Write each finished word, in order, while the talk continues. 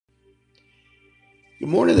Good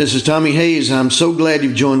morning. This is Tommy Hayes. I'm so glad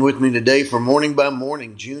you've joined with me today for Morning by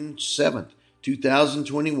Morning, June 7th,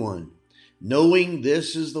 2021. Knowing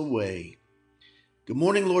this is the way. Good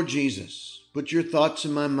morning, Lord Jesus. Put your thoughts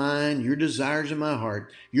in my mind, your desires in my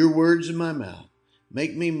heart, your words in my mouth.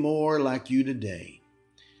 Make me more like you today.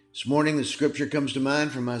 This morning, the scripture comes to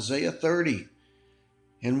mind from Isaiah 30.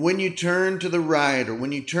 And when you turn to the right or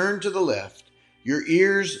when you turn to the left, your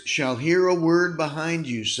ears shall hear a word behind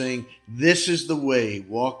you saying, this is the way,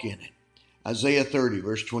 walk in it. Isaiah 30,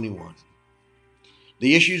 verse 21.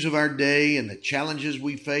 The issues of our day and the challenges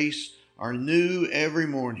we face are new every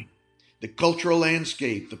morning. The cultural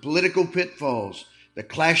landscape, the political pitfalls, the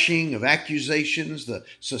clashing of accusations, the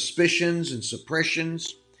suspicions and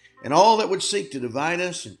suppressions, and all that would seek to divide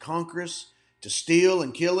us and conquer us, to steal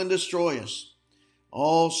and kill and destroy us,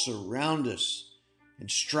 all surround us and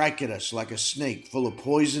strike at us like a snake full of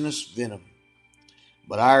poisonous venom.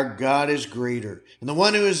 But our God is greater, and the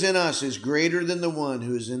one who is in us is greater than the one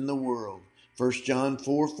who is in the world. 1 John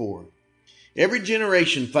 4:4. Every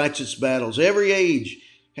generation fights its battles. Every age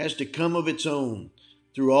has to come of its own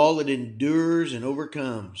through all it endures and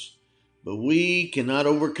overcomes. But we cannot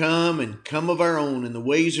overcome and come of our own in the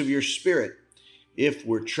ways of your Spirit if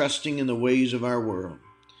we're trusting in the ways of our world.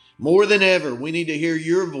 More than ever, we need to hear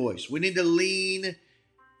your voice. We need to lean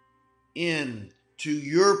in to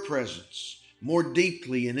your presence more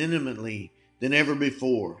deeply and intimately than ever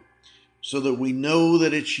before, so that we know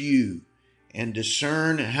that it's you and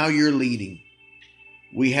discern how you're leading.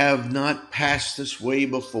 We have not passed this way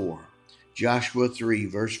before. Joshua 3,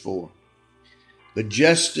 verse 4. But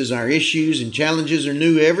just as our issues and challenges are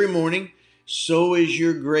new every morning, so is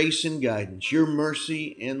your grace and guidance, your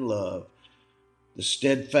mercy and love. The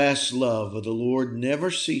steadfast love of the Lord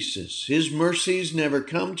never ceases. His mercies never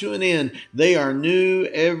come to an end. They are new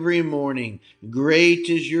every morning. Great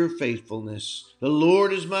is your faithfulness. The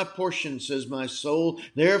Lord is my portion, says my soul.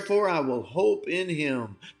 Therefore I will hope in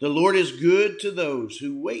him. The Lord is good to those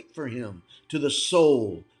who wait for him, to the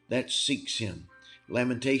soul that seeks him.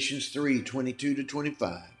 Lamentations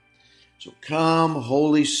 3:22-25. So come,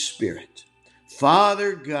 Holy Spirit.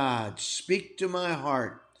 Father God, speak to my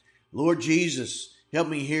heart. Lord Jesus, help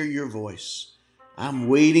me hear your voice. I'm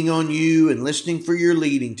waiting on you and listening for your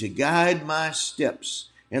leading to guide my steps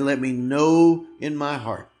and let me know in my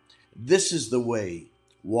heart, this is the way,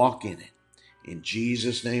 walk in it. In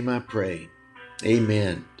Jesus' name I pray.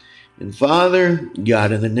 Amen. And Father,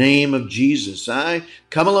 God, in the name of Jesus, I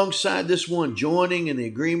come alongside this one, joining in the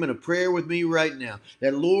agreement of prayer with me right now,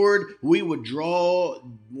 that Lord, we would draw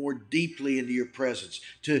more deeply into your presence,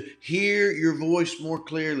 to hear your voice more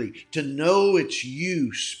clearly, to know it's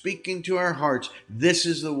you speaking to our hearts. This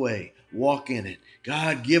is the way. Walk in it.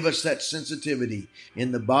 God, give us that sensitivity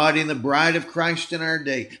in the body and the bride of Christ in our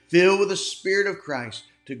day, filled with the Spirit of Christ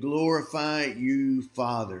to glorify you,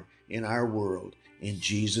 Father, in our world. In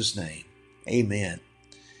Jesus' name, amen.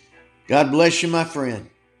 God bless you, my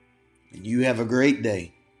friend, and you have a great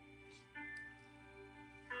day.